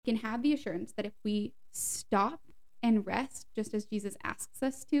can have the assurance that if we stop and rest, just as Jesus asks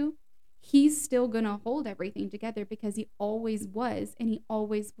us to, he's still going to hold everything together because he always was and he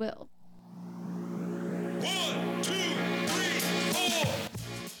always will. 1, 2, 3,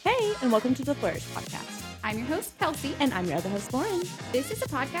 4. Hey, and welcome to the Flourish Podcast. I'm your host, Kelsey. And I'm your other host, Lauren. This is a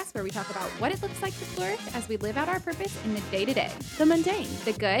podcast where we talk about what it looks like to flourish as we live out our purpose in the day-to-day. The mundane,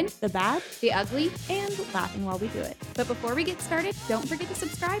 The good, the bad, the ugly, and laughing while we do it. but before we get started, don't forget to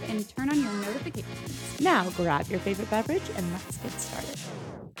subscribe and turn on your notifications. Now grab your favorite beverage and let's get started.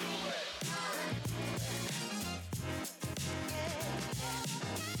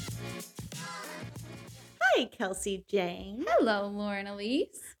 Hi, Kelsey Jane. Hello, Lauren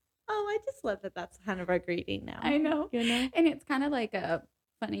Elise. Oh, I just love that that's kind of our greeting now. I know. You know? And it's kind of like a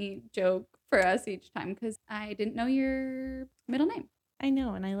funny joke for us each time because I didn't know your middle name. I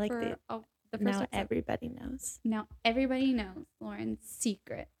know, and I like for it. the first Now episode. everybody knows. Now everybody knows Lauren's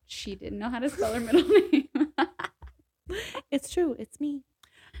secret. She didn't know how to spell her middle name. It's true. It's me.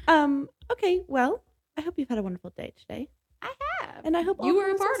 Okay, well, I hope you've had a wonderful day today. I have. And I hope you all were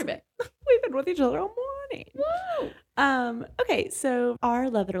a those part of listening- it. We've been with each other all morning. Woo! Okay, so our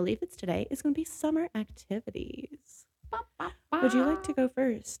Love It or Leave It today is going to be summer activities. Would you like to go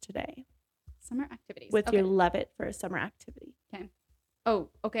first today Summer activities. with Okay. your Love It for a summer activity? Oh,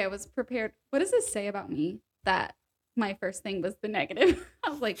 okay. I was prepared. What does this say about me that my first thing was the negative? I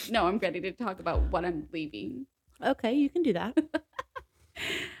was like, no, I'm ready to talk about what I'm leaving. Okay, you can do that.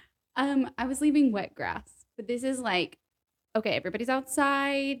 I was leaving wet grass, but this is like, okay, everybody's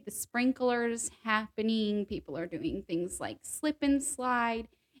outside, the sprinklers happening, people are doing things like slip and slide,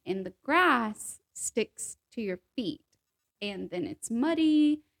 and the grass sticks to your feet, and then it's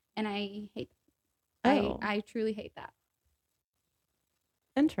muddy, and I hate that. Oh. I truly hate that.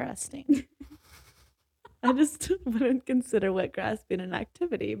 Interesting. I just wouldn't consider wet grass being an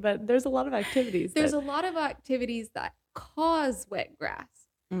activity, but there's a lot of activities. There's a lot of activities that cause wet grass.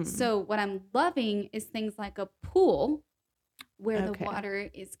 So what I'm loving is things like a pool where Okay. the water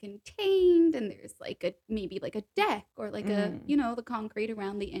is contained and there's like maybe like a deck or like the concrete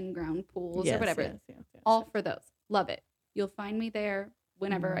around the in-ground pools or whatever. Yes. All for those. Love it. You'll find me there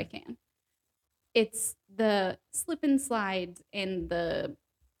whenever I can. It's the slip and slides and the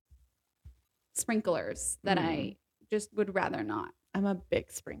sprinklers that I just would rather not. I'm a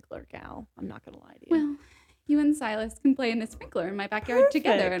big sprinkler gal. I'm not going to lie to you. Well, you and Silas can play in the sprinkler in my backyard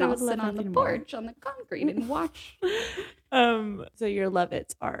together, Perfect. and I I'll would love sit on the nothing more. porch on the concrete and watch. So your Love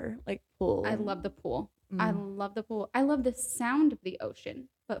It's are like pool. I love the pool. I love the pool. I love the sound of the ocean,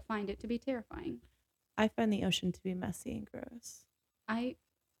 but find it to be terrifying. I find the ocean to be messy and gross.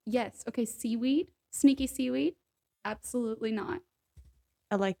 Yes. Okay. Seaweed, sneaky seaweed. Absolutely not.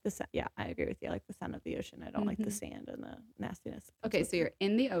 I like the sound. Yeah, I agree with you. I like the sound of the ocean. I don't like the sand and the nastiness. that comes Okay. with So it. you're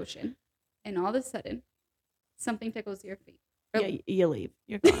in the ocean, and all of a sudden, something tickles your feet. Or- Yeah, you leave.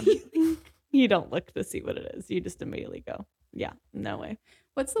 You're gone. You don't look to see what it is. You just immediately go. Yeah, no way.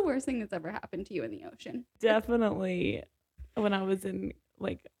 What's the worst thing that's ever happened to you in the ocean? Definitely when I was in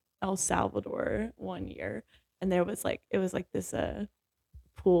like El Salvador one year, and there was like, it was like this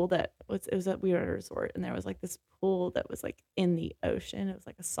pool we were at a resort, and there was like this pool that was like in the ocean. It was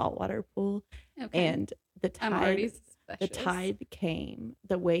like a saltwater pool. Okay. And the I'm already tide suspicious.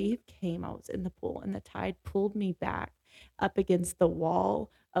 the wave came, I was in the pool, and the tide pulled me back up against the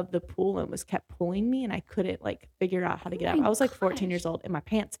wall of the pool and kept pulling me, and I couldn't like figure out how to get out. my I was like 14 gosh. years old, and my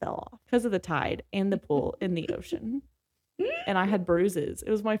pants fell off because of the tide and the pool in the ocean. And I had bruises. It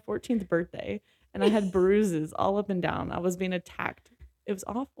was my 14th birthday, and I had bruises all up and down. I was being attacked. It was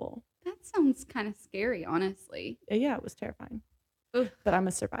awful. That sounds kind of scary, honestly. Yeah, it was terrifying. Ugh. But I'm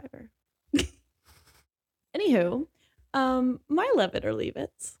a survivor. Anywho, my Love It or Leave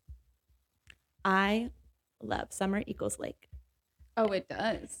It. I love summer equals lake. Oh, it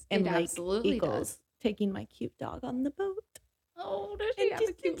does. And it lake absolutely equals does. taking my cute dog on the boat. Oh, does And she have a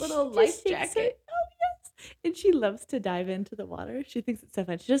just- cute and little she life just shakes her- jacket? Oh, yes. And she loves to dive into the water. She thinks it's so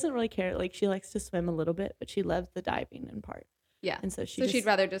fun. She doesn't really care. Like, she likes to swim a little bit, but she loves the diving in part. Yeah. And so She'd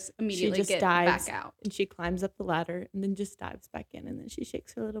rather just immediately just get dives back out. and she climbs up the ladder and then just dives back in, and then she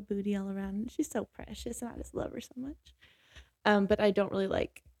shakes her little booty all around, and she's so precious, and I just love her so much. But I don't really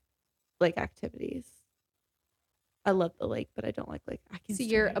like activities. I love the lake, but I don't like I can. So still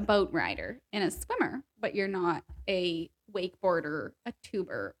you're ride a it. boat rider and a swimmer, but you're not a wakeboarder, a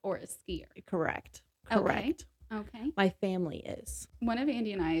tuber, or a skier. Correct. Okay. Okay. My family is. One of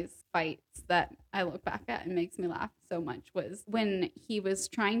Andy and I's fights that I look back at and makes me laugh so much was when he was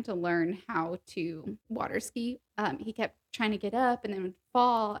trying to learn how to water ski. He kept trying to get up and then would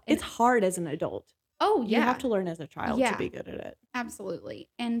fall. And It's hard as an adult. Oh, You yeah. have to learn as a child to Yeah. be good at it. Absolutely.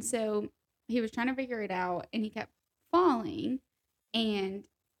 And so he was trying to figure it out and he kept falling. And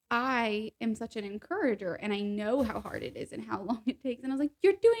I am such an encourager and I know how hard it is and how long it takes. And I was like,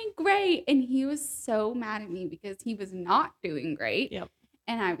 "You're doing great." And he was so mad at me because he was not doing great. Yep.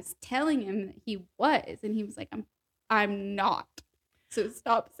 And I was telling him that he was. And he was like, I'm not. So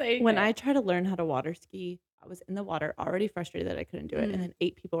stop saying When it. I tried to learn how to water ski, I was in the water already frustrated that I couldn't do it. Mm. And then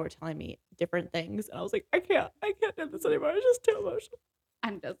 8 people were telling me different things. And I was like, I can't do this anymore. It's just too emotional.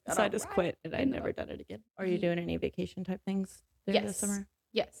 I'm just So I just quit and I'd in the never water. done it again. Are you doing any vacation type things during this summer?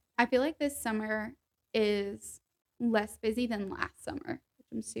 Yes. I feel like this summer is less busy than last summer, which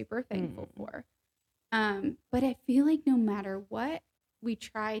I'm super thankful for. But I feel like no matter what we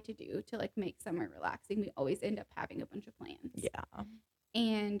try to do to like make summer relaxing, we always end up having a bunch of plans. Yeah.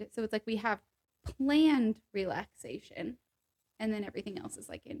 And so it's like we have planned relaxation and then everything else is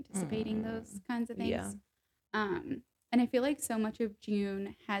like anticipating those kinds of things. Yeah. And I feel like so much of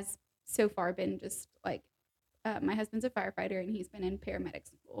June has so far been just like my husband's a firefighter and he's been in paramedic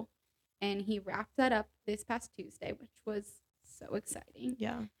school and he wrapped that up this past Tuesday, which was so exciting.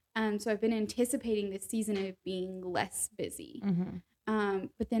 Yeah. So I've been anticipating this season of being less busy.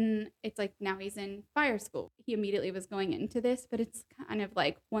 But then it's like now he's in fire school. He immediately was going into this, but it's kind of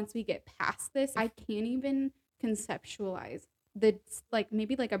like once we get past this, I can't even conceptualize the like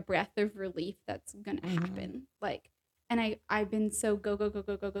maybe like a breath of relief that's gonna happen. Like, and I've been so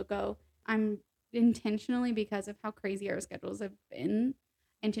go. I'm intentionally, because of how crazy our schedules have been,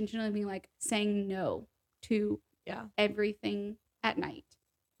 intentionally being like saying no to everything at night.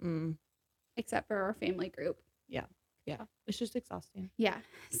 Except for our family group. Yeah. It's just exhausting. Yeah.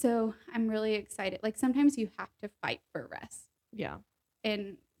 So I'm really excited. Like sometimes you have to fight for rest. Yeah.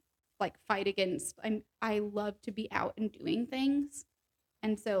 And like fight against I love to be out and doing things.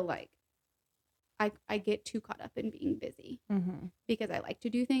 And so like I get too caught up in being busy because I like to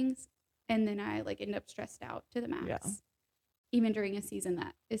do things and then I like end up stressed out to the max. Yeah. Even during a season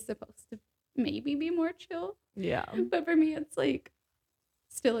that is supposed to maybe be more chill. Yeah. But for me it's like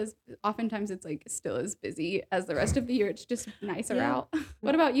oftentimes it's like still as busy as the rest of the year. It's just nicer out.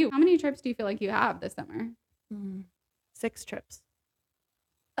 What about you? How many trips do you feel like you have this summer? 6 trips.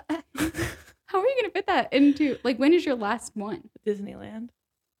 How are you going to fit that into, like, when is your last one? Disneyland.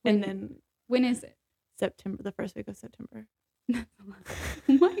 When- And then When is it? September, the first week of September. Oh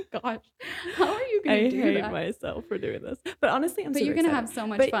my gosh. How are you going to do I hate that? myself for doing this. But honestly, I'm But super you're going to excited. have so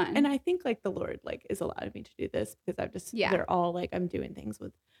much But- fun. And I think like the Lord like is allowing me to do this because I've just they're all like I'm doing things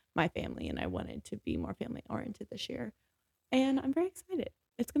with my family and I wanted to be more family oriented this year. And I'm very excited.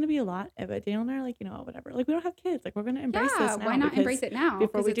 It's gonna be a lot. But Daniel and I are like, whatever. Like we don't have kids. Like we're gonna embrace this now. Why not because embrace it now?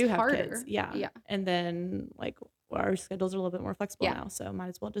 before 'Cause we do it's have harder. kids. Yeah. Yeah. And then like our schedules are a little bit more flexible now. So might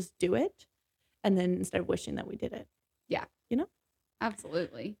as well just do it. And then instead of wishing that we did it. Yeah.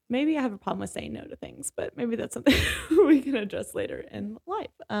 Absolutely. Maybe I have a problem with saying no to things, but maybe that's something we can address later in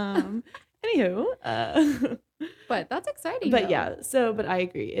life. Anywho, But that's exciting. but though. yeah, but I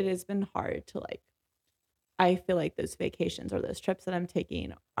agree. It has been hard to like, I feel like those vacations or those trips that I'm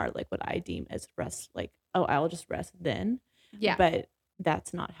taking are like what I deem as rest. Like, oh, I'll just rest then. Yeah. But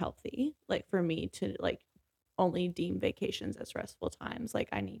that's not healthy. Like for me to like only deem vacations as restful times. Like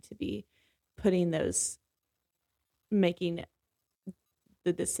I need to be making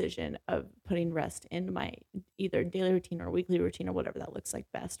the decision of putting rest in my either daily routine or weekly routine or whatever that looks like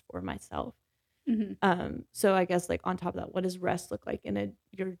best for myself. So I guess like on top of that, what does rest look like in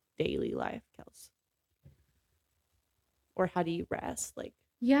your daily life, Kels? Or how do you rest? Like,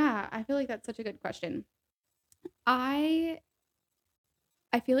 yeah, I feel like that's such a good question. I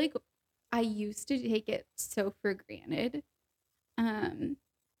feel like I used to take it so for granted.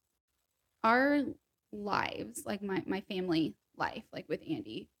 Our lives, like my family life, like with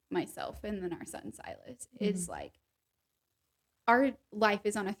Andy, myself, and then our son Silas, is like our life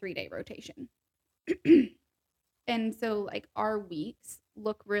is on a 3-day rotation. And so like our weeks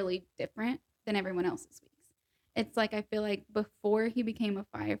look really different than everyone else's weeks. It's like I feel like before he became a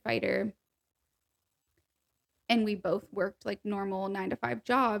firefighter and we both worked like normal 9-to-5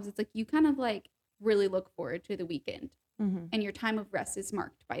 jobs, it's like you kind of like really look forward to the weekend and your time of rest is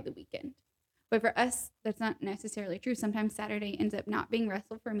marked by the weekend. But for us, that's not necessarily true. Sometimes Saturday ends up not being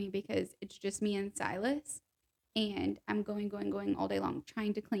restful for me because it's just me and Silas. And I'm going all day long,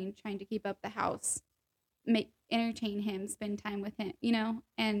 trying to clean, trying to keep up the house, entertain him, spend time with him,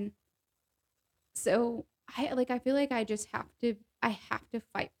 And so I feel like I have to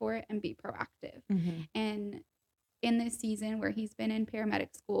fight for it and be proactive. And in this season where he's been in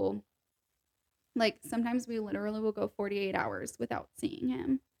paramedic school, like sometimes we literally will go 48 hours without seeing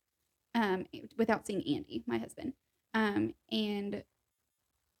him. without seeing Andy, my husband. And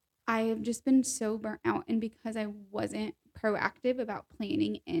I have just been so burnt out, and because I wasn't proactive about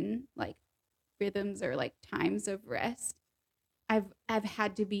planning in like rhythms or like times of rest, I've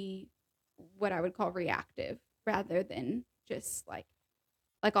had to be what I would call reactive rather than just like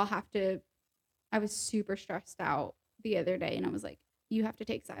I'll have to. I was super stressed out the other day, and I was like, "You have to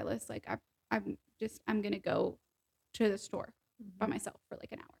take Silas. Like I'm gonna go to the store by myself for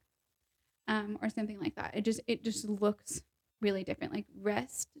like an hour, or something like that." It just looks really different. Like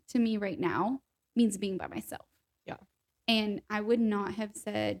rest to me right now means being by myself. Yeah. And I would not have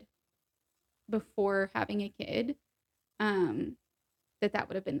said before having a kid that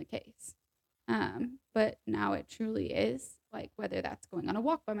would have been the case. But now it truly is, like whether that's going on a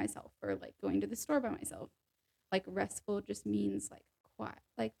walk by myself or like going to the store by myself. Like restful just means like quiet,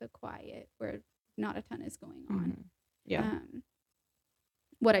 like the quiet where not a ton is going on. Mhm. Yeah.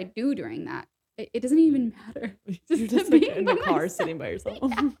 What I do during that, it doesn't even matter. You're to just like be in the by car myself. sitting by yourself.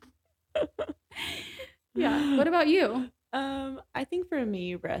 Yeah. What about you? I think for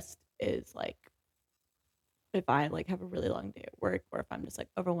me, rest is like if I like have a really long day at work or if I'm just like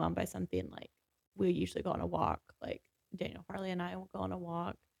overwhelmed by something, like we usually go on a walk. Like Daniel Harley and I will go on a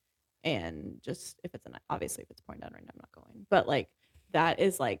walk, and just if it's obviously if it's pouring down right now, I'm not going. But like that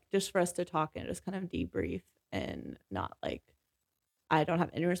is like just for us to talk and just kind of debrief and not like I don't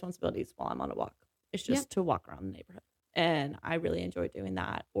have any responsibilities while I'm on a walk. It's Yep. just to walk around the neighborhood. And I really enjoy doing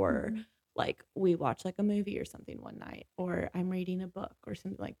that. Or Mhm. like we watch like a movie or something one night, or I'm reading a book or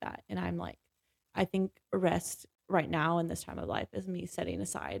something like that. And I'm like, I think rest right now in this time of life is me setting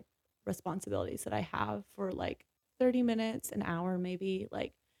aside responsibilities that I have for like 30 minutes, an hour, maybe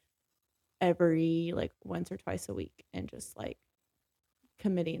like every like once or twice a week, and just like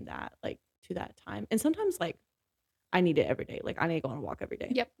committing that like to that time. And sometimes like I need it every day. Like I need to go on a walk every day.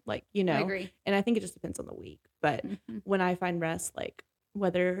 Yep. Like, I agree. and I think it just depends on the week. But Mhm. when I find rest, like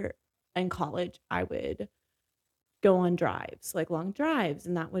whether in college I would go on drives, like long drives,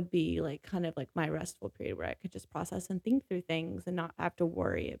 and that would be like kind of like my restful period where I could just process and think through things and not have to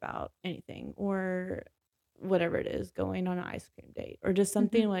worry about anything, or whatever it is, going on an ice cream date, or just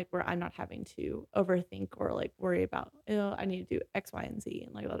something like where I'm not having to overthink or like worry about, oh, I need to do X, Y, and Z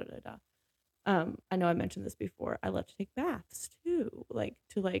and like da da da da. I know I mentioned this before. I love to take baths too, like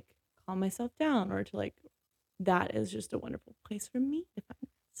to like calm myself down, or to like that is just a wonderful place for me to find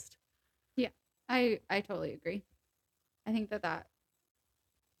rest. Yeah. I totally agree. I think that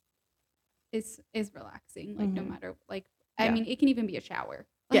is relaxing. Like no Mhm. matter like I Yeah. mean it can even be a shower.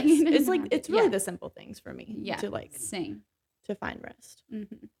 Yes, it it's doesn't like have to- it's really yeah. the simple things for me Yeah. to like Same. to find rest. hmm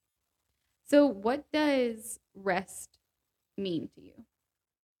So what does rest mean to you?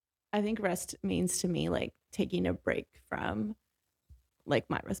 I think rest means to me like taking a break from like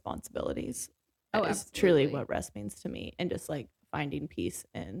my responsibilities. Oh, That is truly absolutely. what rest means to me, and just like finding peace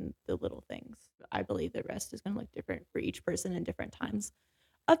in the little things. I believe that rest is going to look different for each person in different times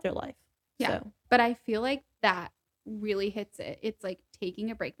of their life. Yeah. So, But I feel like that really hits it. It's like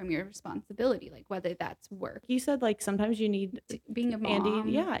taking a break from your responsibility, like whether that's work, you said like sometimes you need being a Andy,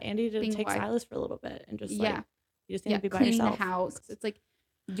 mom, Andy to being a take wife. Silas for a little bit and just Yeah. like you just need Yeah, to be by cleaning yourself. the house. It's like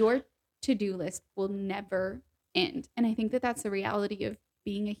your to-do list will never end. And I think that that's the reality of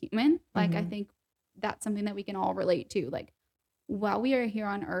being a human. Like I Mhm. think that's something that we can all relate to. Like while we are here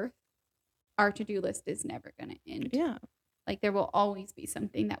on earth, our to-do list is never going to end. Yeah. Like there will always be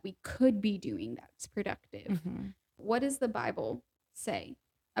something that we could be doing that's productive. Mhm. What does the Bible say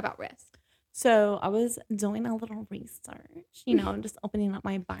about rest? So I was doing a little research, I'm just opening up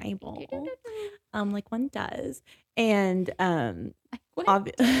my Bible, like one does. And What?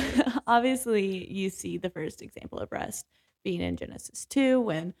 obviously you see the first example of rest being in Genesis 2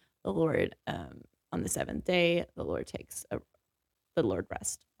 when the Lord on the seventh day, the Lord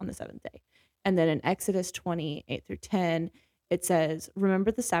rest on the seventh day. And then in Exodus 28-10, it says, "Remember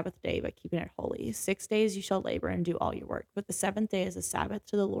the Sabbath day by keeping it holy. 6 days you shall labor and do all your work, but the seventh day is a Sabbath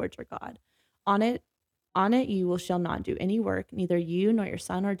to the Lord your God. On it you shall not do any work, neither you nor your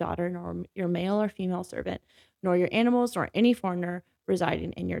son or daughter, nor your male or female servant, nor your animals, nor any foreigner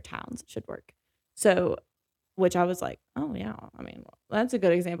residing in your towns should work." So, which I was like, oh yeah, I mean, that's a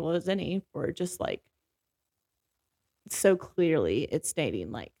good example as any for just like so clearly it's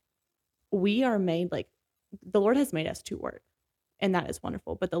stating like we are made like the Lord has made us to work, and that is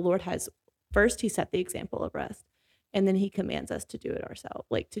wonderful. But the Lord has first he set the example of rest, and then he commands us to do it ourselves,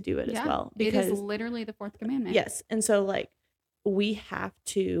 like to do it as well. It is Because literally the fourth commandment. yes, and so like we have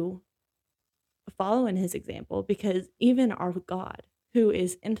to follow in his example, because even our God, who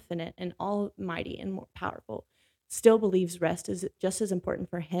is infinite and almighty and more powerful, still believes rest is just as important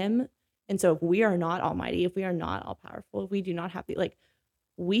for him And so if we are not almighty, if we are not all powerful, if we do not have the, like,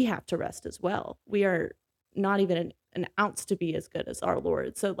 we have to rest as well. We are not even an ounce to be as good as our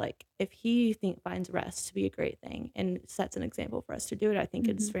Lord. So like if he finds rest to be a great thing and sets an example for us to do it, I think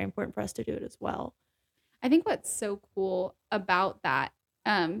it's very important for us to do it as well. I think what's so cool about that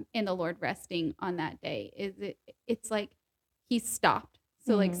in the Lord resting on that day is it's like he stopped.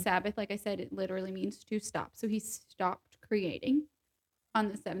 So like Sabbath, like I said, it literally means to stop. So he stopped creating on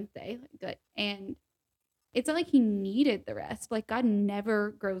the seventh day. Like good. And it's not like he needed the rest. Like God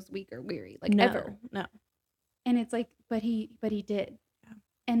never grows weak or weary, like ever. No. And it's like, but he did. Yeah.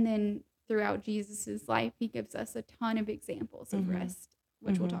 And then throughout Jesus's life, he gives us a ton of examples of rest,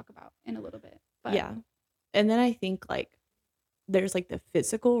 which we'll talk about in a little bit. But yeah. And then I think like there's like the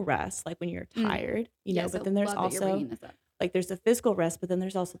physical rest, like when you're tired, you know, but then there's also like there's the physical rest, but then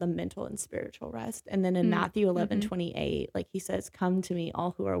there's also the mental and spiritual rest. And then in Matthew 11:28, like he says, come to me,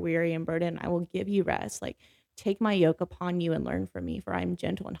 all who are weary and burdened, I will give you rest. Like take my yoke upon you and learn from me, for I am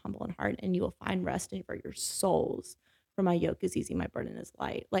gentle and humble in heart, and you will find rest for your souls. For my yoke is easy, my burden is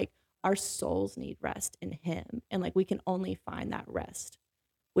light. Like our souls need rest in him. And like we can only find that rest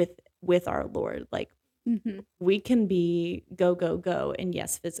with our Lord. Like we can be go. And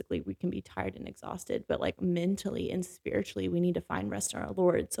yes, physically we can be tired and exhausted, but like mentally and spiritually, we need to find rest in our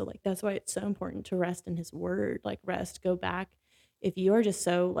Lord. So like, that's why it's so important to rest in his word, like rest, go back. If you are just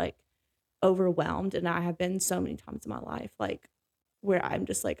so like overwhelmed, and I have been so many times in my life, like where I'm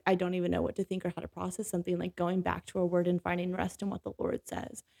just like, I don't even know what to think or how to process something, like going back to our word and finding rest in what the Lord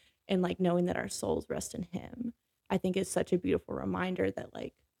says, and like knowing that our souls rest in him, I think is such a beautiful reminder that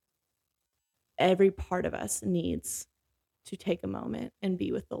like every part of us needs to take a moment and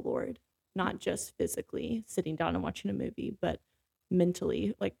be with the Lord, not just physically sitting down and watching a movie, but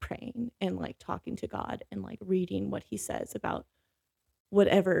mentally like praying and like talking to God and like reading what he says about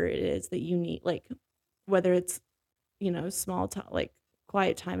whatever it is that you need, like whether it's, you know, small time, like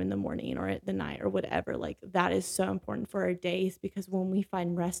quiet time in the morning or at the night or whatever, like that is so important for our days, because when we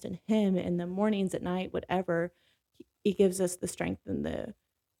find rest in him in the mornings, at night, whatever, he gives us the strength and the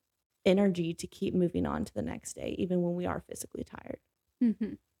energy to keep moving on to the next day, even when we are physically tired.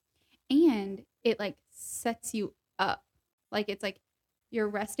 And it like sets you up. Like it's like you're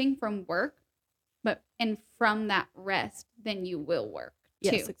resting from work, and from that rest, then you will work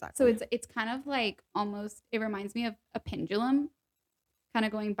too. Yes, exactly. So it's kind of like almost, it reminds me of a pendulum kind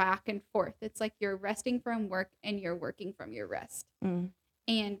of going back and forth. It's like you're resting from work and you're working from your rest.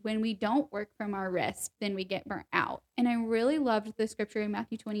 And when we don't work from our rest, then we get burnt out. And I really loved the scripture in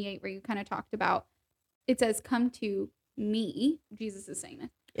Matthew 28 where you kind of talked about, it says, come to me. Jesus is saying this.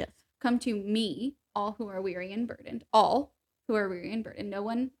 Yes. Come to me, all who are weary and burdened. All who are weary and burdened.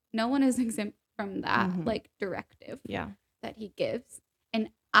 No one is exempt from that like directive that he gives. And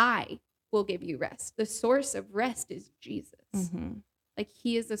I will give you rest. The source of rest is Jesus. Like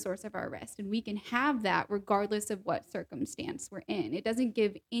he is the source of our rest, and we can have that regardless of what circumstance we're in. It doesn't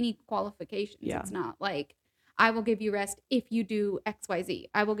give any qualifications. It's not like, I will give you rest if you do XYZ.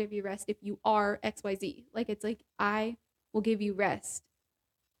 I will give you rest if you are XYZ. Like it's like, I will give you rest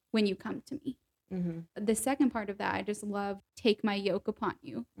when you come to me. The second part of that, I just love, take my yoke upon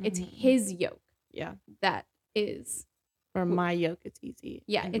you. It's his yoke. Yeah. That is. For my yoke is easy.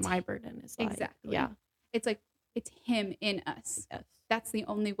 Yeah. And my burden is light. Exactly. Yeah. It's like, it's him in us. Yes. That's the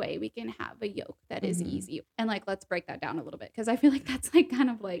only way we can have a yoke that is easy. And like, let's break that down a little bit, because I feel like that's like kind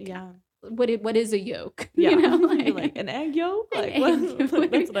of like, what is a yoke? Yeah. You know, like an egg yolk? Like,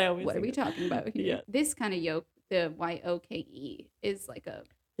 that's what I always what are we think talking about here? Yeah. This kind of yoke, the YOKE, is like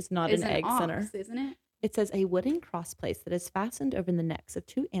it's not an egg ox, center, isn't it? It says a wooden cross place that is fastened over the necks of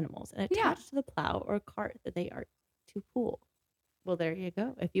two animals and attached to the plow or cart that they are to pull. Well, there you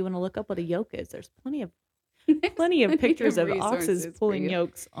go. If you want to look up what a yoke is, there's plenty of pictures of oxes pulling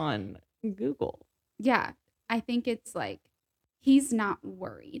yokes on Google. Yeah. I think it's like, he's not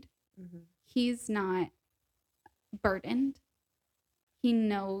worried. He's not burdened. He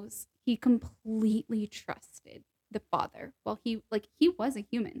knows, he completely trusted the Father. Well, he was a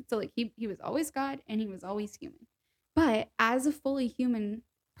human. So like he was always God and he was always human. But as a fully human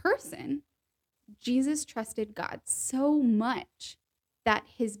person, Jesus trusted God so much that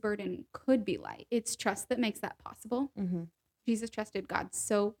his burden could be light. It's trust that makes that possible. Jesus trusted God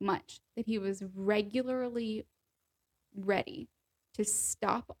so much that he was regularly ready to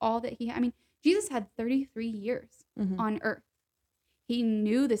stop all that he had. I mean, Jesus had 33 years on earth. He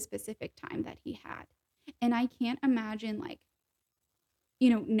knew the specific time that he had. And I can't imagine, like, you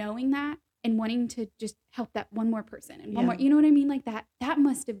know, knowing that and wanting to just help that one more person and one more, you know what I mean? Like that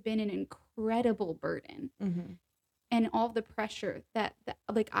must have been an incredible burden. and all the pressure that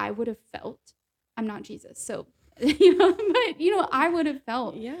like I would have felt. I'm not Jesus, so but I would have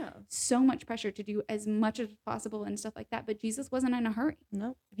felt Yeah. so much pressure to do as much as possible and stuff like that. But Jesus wasn't in a hurry.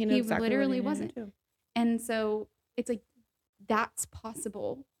 No, he knew He exactly literally what he wasn't. needed to do. And so it's like that's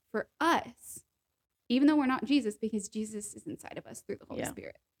possible for us, even though we're not Jesus, because Jesus is inside of us through the Holy Yeah.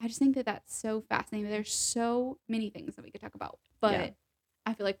 Spirit. I just think that that's so fascinating. There's so many things that we could talk about, but Yeah.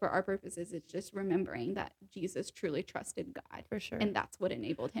 I feel like for our purposes, it's just remembering that Jesus truly trusted God. For sure. And that's what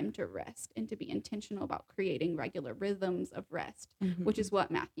enabled him to rest and to be intentional about creating regular rhythms of rest, which is what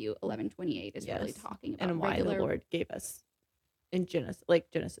Matthew 11:28 is really Yes. talking about. And why regular, the Lord gave us in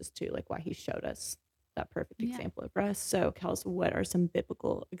Genesis 2, like why he showed us that perfect Yeah. example of rest. So, Kels, what are some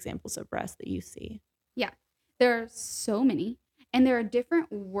biblical examples of rest that you see? Yeah, there are so many. And there are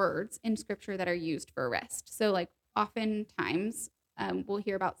different words in scripture that are used for rest. So, like, oftentimes we'll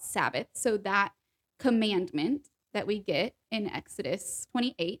hear about Sabbath. So, that commandment that we get in Exodus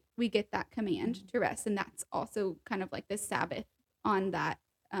 28, we get that command to rest. And that's also kind of like the Sabbath on that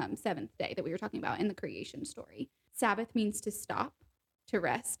seventh day that we were talking about in the creation story. Sabbath means to stop, to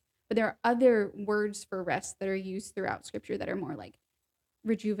rest. But there are other words for rest that are used throughout scripture that are more like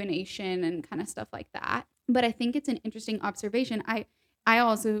rejuvenation and kind of stuff like that. But I think it's an interesting observation. I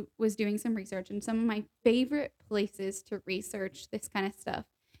also was doing some research, and some of my favorite places to research this kind of stuff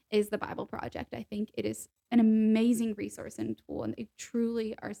is the Bible Project. I think it is an amazing resource and tool, and they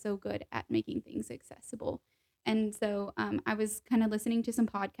truly are so good at making things accessible. And so I was kind of listening to some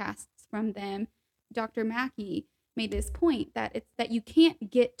podcasts from them. Dr. Mackey made this point that it's that you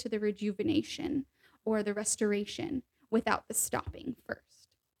can't get to the rejuvenation or the restoration without the stopping first.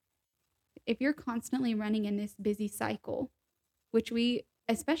 If you're constantly running in this busy cycle, which we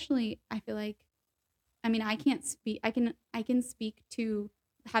especially, I feel like, I mean, I can't speak, I can speak to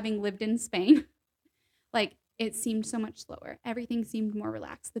having lived in Spain. Like, it seemed so much slower. Everything seemed more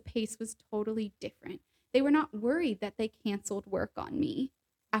relaxed. The pace was totally different. They were not worried that they canceled work on me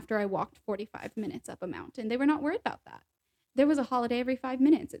after I walked 45 minutes up a mountain. They were not worried about that. There was a holiday every 5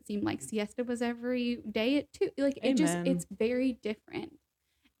 minutes. It seemed like siesta was every day at 2. Like, it's very different.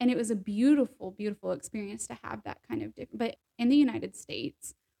 And it was a beautiful, beautiful experience to have that kind of different. But in the United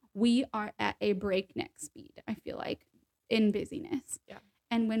States, we are at a breakneck speed, I feel like, in busyness. Yeah.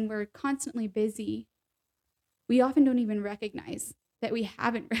 And when we're constantly busy, we often don't even recognize that we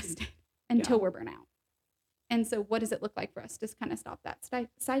haven't rested until we're burnt out. And so what does it look like for us to kind of stop that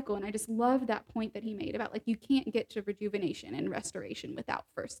cycle? And I just love that point that he made about, like, you can't get to rejuvenation and restoration without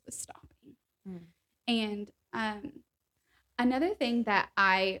first the stopping. And another thing that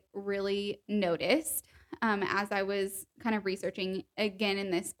I really noticed as I was kind of researching again in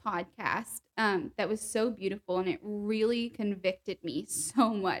this podcast that was so beautiful, and it really convicted me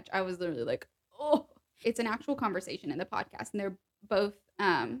so much. I was literally like, oh, it's an actual conversation in the podcast, and they're both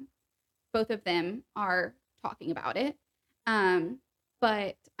of them are talking about it.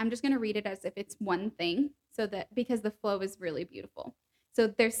 But I'm just going to read it as if it's one thing, so that because the flow is really beautiful. So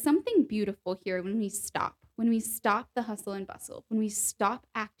there's something beautiful here when we stop the hustle and bustle, when we stop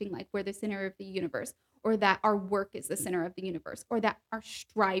acting like we're the center of the universe, or that our work is the center of the universe, or that our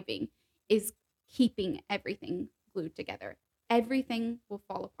striving is keeping everything glued together. Everything will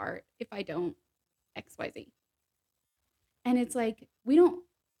fall apart if I don't XYZ. And it's like, we don't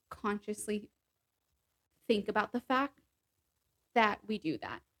consciously think about the fact that we do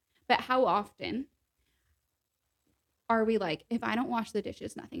that. But how often are we like, if I don't wash the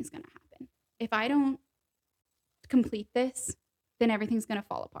dishes, nothing's going to happen. If I don't complete this, then everything's going to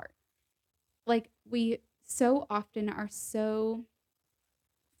fall apart. Like, we so often are so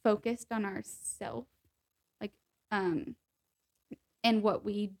focused on ourself, like, and what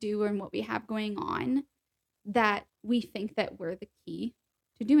we do and what we have going on, that we think that we're the key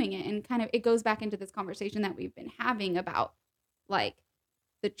to doing it. And kind of, it goes back into this conversation that we've been having about, like,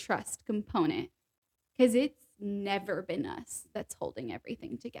 the trust component, because it's never been us that's holding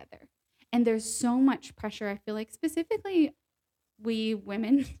everything together. And there's so much pressure, I feel like, specifically we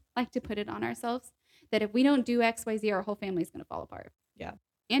women like to put it on ourselves, that if we don't do XYZ, our whole family's going to fall apart. Yeah.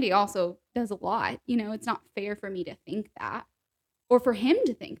 Andy also does a lot. It's not fair for me to think that, or for him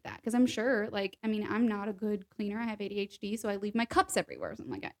to think that, because I'm sure, like, I mean, I'm not a good cleaner. I have ADHD, so I leave my cups everywhere. So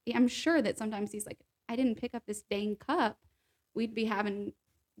I'm sure that sometimes he's like, I didn't pick up this dang cup. We'd be having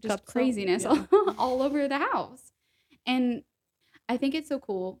just Cups craziness all, all over the house. And I think it's so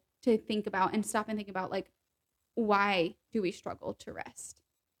cool to think about and stop and think about, like, why do we struggle to rest?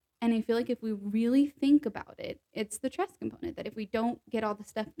 And I feel like if we really think about it, it's the trust component, that if we don't get all the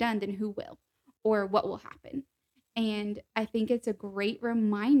stuff done, then who will, or what will happen? And I think it's a great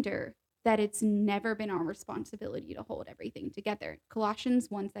reminder that it's never been our responsibility to hold everything together. Colossians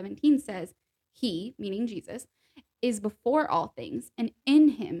 1:17 says, he, meaning Jesus, is before all things, and in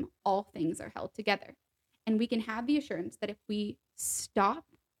him all things are held together. And we can have the assurance that if we stop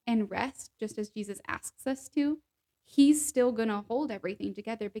and rest, just as Jesus asks us to, he's still going to hold everything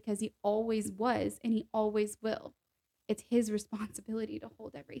together because he always was and he always will. It's his responsibility to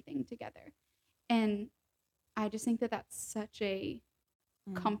hold everything together. And I just think that that's such a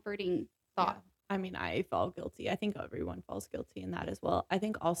comforting Yeah. thought. I mean, I fall guilty. I think everyone falls guilty in that as well. I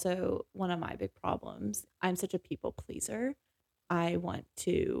think also one of my big problems, I'm such a people pleaser. I want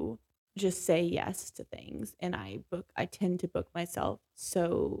to just say yes to things, and I tend to book myself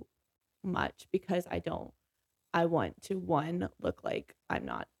so much because I want to, one, look like I'm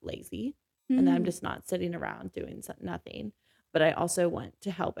not lazy and that I'm just not sitting around doing nothing. But I also want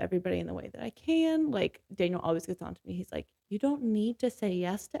to help everybody in the way that I can. Like, Daniel always gets on to me. He's like, you don't need to say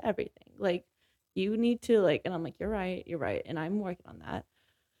yes to everything. Like, you need to, like, and I'm like, you're right. And I'm working on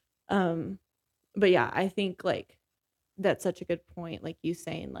that. But yeah, I think like that's such a good point. Like you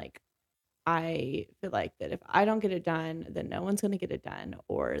saying, like, I feel like that if I don't get it done, then no one's going to get it done,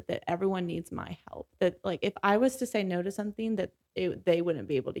 or that everyone needs my help. That, like, if I was to say no to something, that they wouldn't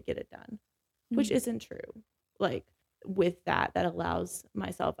be able to get it done, which Mhm. isn't true. Like, with that allows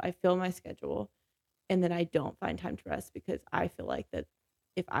myself, I fill my schedule, and then I don't find time to rest because I feel like that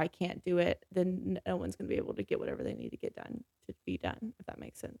if I can't do it, then no one's going to be able to get whatever they need to get done to be done, if that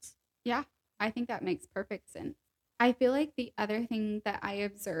makes sense. Yeah, I think that makes perfect sense. I feel like the other thing that I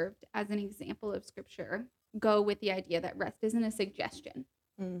observed as an example of scripture go with the idea that rest isn't a suggestion.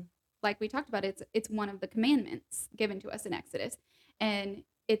 Mm. Like we talked about, it's one of the commandments given to us in Exodus. And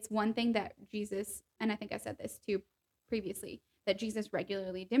it's one thing that Jesus, and I think I said this too previously, that Jesus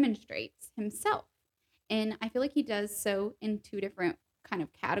regularly demonstrates himself. And I feel like he does so in two different kind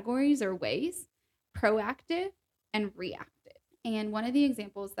of categories or ways, proactive and reactive. And one of the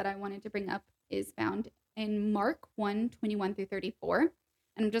examples that I wanted to bring up is found in Mark 1:21-34.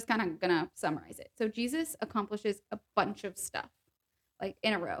 And I'm just kind of going to summarize it. So Jesus accomplishes a bunch of stuff like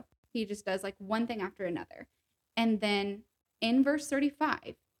in a row. He just does like one thing after another. And then in verse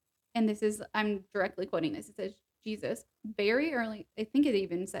 35, and this is, I'm directly quoting this, it says, Jesus, very early, I think it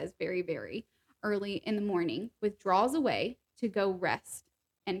even says very, very early in the morning, withdraws away to go rest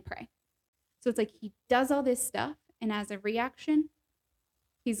and pray. So it's like he does all this stuff, and as a reaction,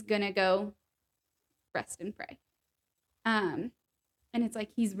 he's gonna go rest and pray. And it's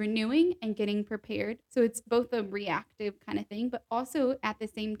like he's renewing and getting prepared. So it's both a reactive kind of thing, but also at the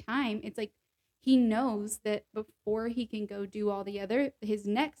same time, it's like he knows that before he can go do all the other, his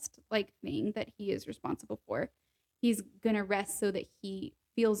next like thing that he is responsible for, he's gonna rest so that he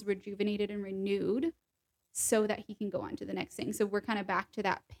feels rejuvenated and renewed so that he can go on to the next thing. So we're kind of back to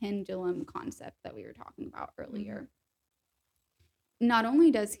that pendulum concept that we were talking about earlier. Not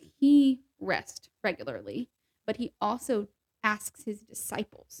only does he rest regularly, but he also asks his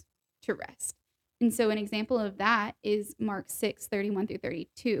disciples to rest. And so an example of that is Mark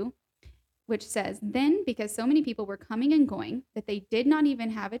 6:31-32, which says, then because so many people were coming and going that they did not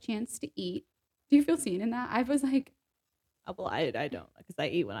even have a chance to eat. Do you feel seen in that? I was like, well, I don't, because I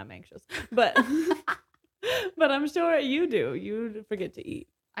eat when I'm anxious, but but I'm sure you do. You forget to eat.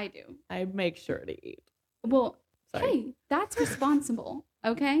 I do. I make sure to eat. Well, Sorry. hey, that's responsible.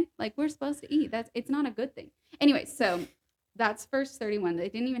 Okay, like we're supposed to eat. It's not a good thing. Anyway, so that's verse 31. They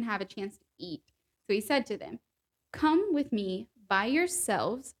didn't even have a chance to eat. So he said to them, come with me by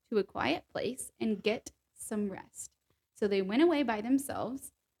yourselves to a quiet place and get some rest. So they went away by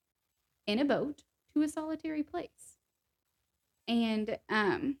themselves in a boat to a solitary place. And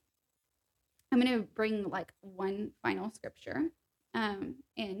I'm going to bring like one final scripture in,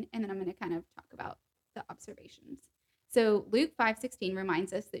 and then I'm going to kind of talk about the observations. So Luke 5:16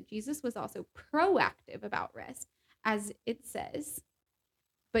 reminds us that Jesus was also proactive about rest, as it says,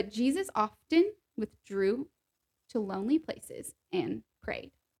 but Jesus often withdrew to lonely places and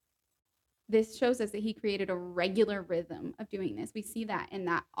prayed. This shows us that he created a regular rhythm of doing this. We see that in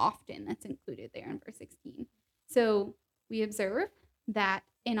that often that's included there in verse 16. So we observe that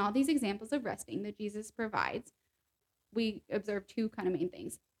in all these examples of resting that Jesus provides, we observe two kind of main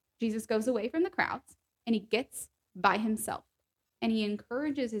things. Jesus goes away from the crowds and he gets by himself, and he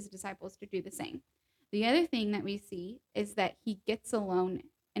encourages his disciples to do the same. The other thing that we see is that he gets alone,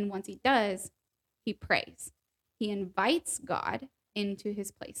 and once he does, he prays. He invites God into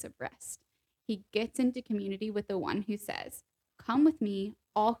his place of rest. He gets into community with the one who says, come with me,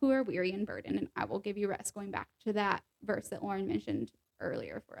 all who are weary and burdened, and I will give you rest. Going back to that verse that Lauren mentioned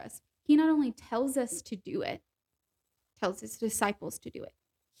earlier for us. He not only tells us to do it, tells his disciples to do it,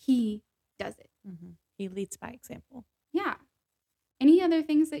 he does it. He leads by example. Yeah. Any other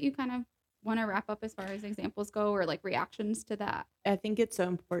things that you kind of want to wrap up as far as examples go, or like reactions to that? I think it's so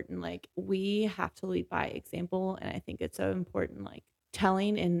important. Like, we have to lead by example. And I think it's so important, like,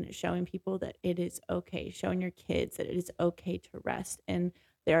 telling and showing people that it is okay, showing your kids that it is okay to rest. And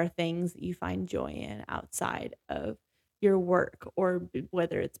there are things that you find joy in outside of your work, or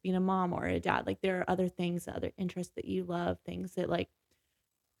whether it's being a mom or a dad. Like, there are other things, other interests that you love, things that like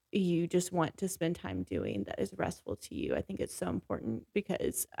you just want to spend time doing that is restful to you. I think it's so important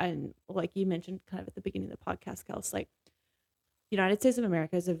because, and like you mentioned kind of at the beginning of the podcast, Kels, like, United States of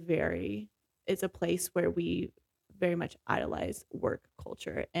America is a place where we very much idolize work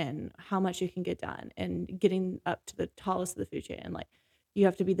culture and how much you can get done and getting up to the tallest of the food chain. And like, you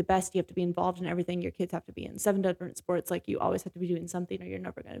have to be the best, you have to be involved in everything. Your kids have to be in 7 different sports. Like, you always have to be doing something, or you're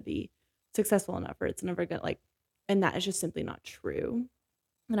never going to be successful enough, or it's never going to, like, and that is just simply not true.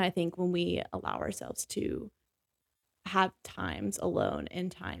 And I think when we allow ourselves to have times alone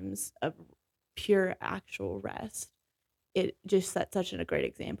and times of pure actual rest, it just sets such a great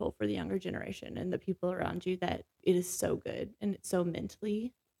example for the younger generation and the people around you, that it is so good and it's so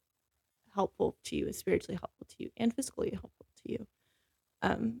mentally helpful to you, spiritually helpful to you, and physically helpful to you.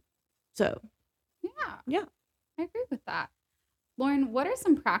 So yeah, I agree with that. Lauren, what are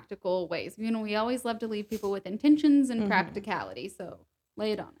some practical ways? You know, we always love to leave people with intentions and practicality, so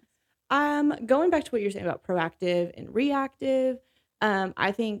lay it on us. Going back to what you're saying about proactive and reactive,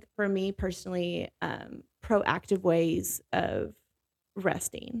 I think for me personally, proactive ways of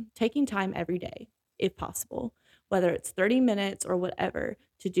resting, taking time every day, if possible, whether it's 30 minutes or whatever,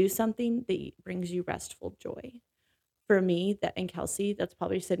 to do something that brings you restful joy. For me, that, and Kelsey, that's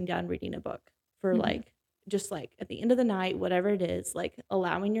probably sitting down reading a book for like, just like at the end of the night, whatever it is, like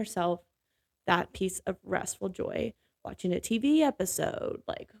allowing yourself that piece of restful joy, watching a TV episode,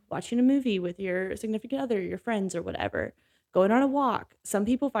 like watching a movie with your significant other, your friends, or whatever, going on a walk. Some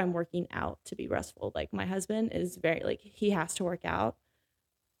people find working out to be restful. Like, my husband is very, like, he has to work out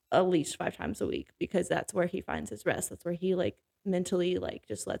at least 5 times a week because that's where he finds his rest. That's where he like mentally like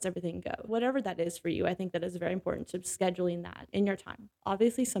just lets everything go. Whatever that is for you, I think that is very important to scheduling that in your time.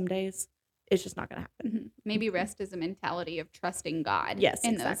 Obviously, some days it's just not going to happen. Maybe rest is a mentality of trusting God. Yes,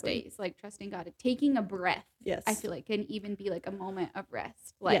 in exactly. those days, like trusting God, taking a breath. Yes, I feel like can even be like a moment of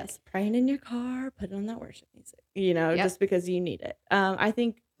rest. Like, yes, praying in your car, putting on that worship music, you know, Yep. just because you need it. I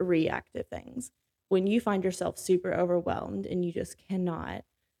think reactive things, when you find yourself super overwhelmed and you just cannot,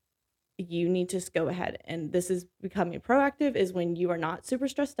 you need to just go ahead. And this is becoming proactive, is when you are not super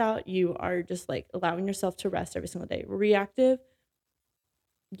stressed out, you are just like allowing yourself to rest every single day. Reactive,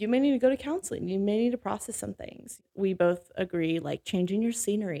 you may need to go to counseling. You may need to process some things. We both agree, like changing your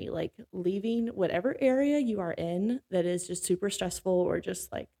scenery, like leaving whatever area you are in that is just super stressful or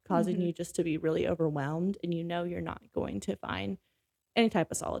just like causing you just to be really overwhelmed, and you know you're not going to find any type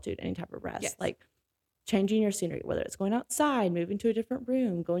of solitude, any type of rest. Yes. Like changing your scenery, whether it's going outside, moving to a different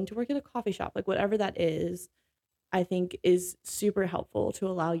room, going to work at a coffee shop, like whatever that is, I think is super helpful to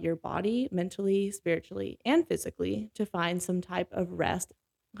allow your body mentally, spiritually, and physically to find some type of rest.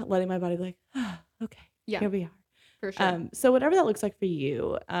 Letting my body be like, okay, Yeah. here we are. for sure. So whatever that looks like for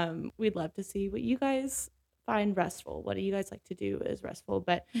you, we'd love to see what you guys find restful. What do you guys like to do is restful?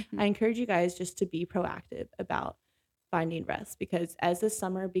 But I encourage you guys just to be proactive about finding rest, because as the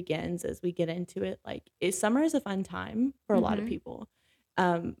summer begins, as we get into it, like summer is a fun time for a lot of people.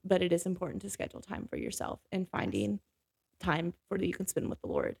 But it is important to schedule time for yourself and finding time that you can spend with the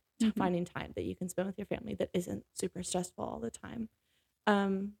Lord, finding time that you can spend with your family that isn't super stressful all the time.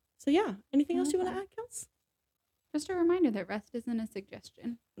 So yeah, anything else you want to add, Kels? Just a reminder that rest isn't a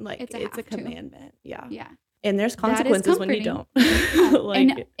suggestion. Like It's it's a a have to. commandment. Yeah. Yeah. And there's That is consequences when you don't. comforting.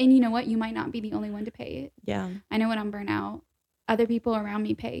 Like, and you know what? You might not be the only one to pay it. yeah. I know when I'm burnt out, other people around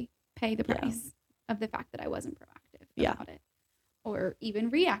me pay the Yeah. price of the fact that I wasn't proactive Yeah. about it, or even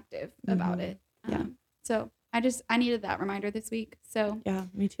reactive about it. Yeah. So I needed that reminder this week. So Yeah,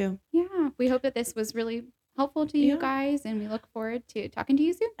 me too. yeah, we hope that this was really helpful to you Yeah. guys, and we look forward to talking to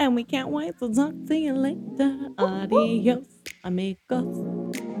you soon. And we can't wait to talk to you later. Adios, amigos.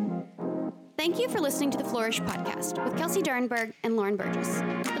 Thank you for listening to the Flourish Podcast with Kelsey Durenberg and Lauren Burgess.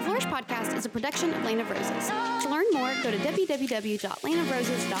 The Flourish Podcast is a production of Lane of Roses. To learn more, go to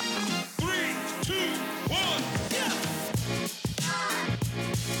www.laneofroses.com. 3, 2, 1.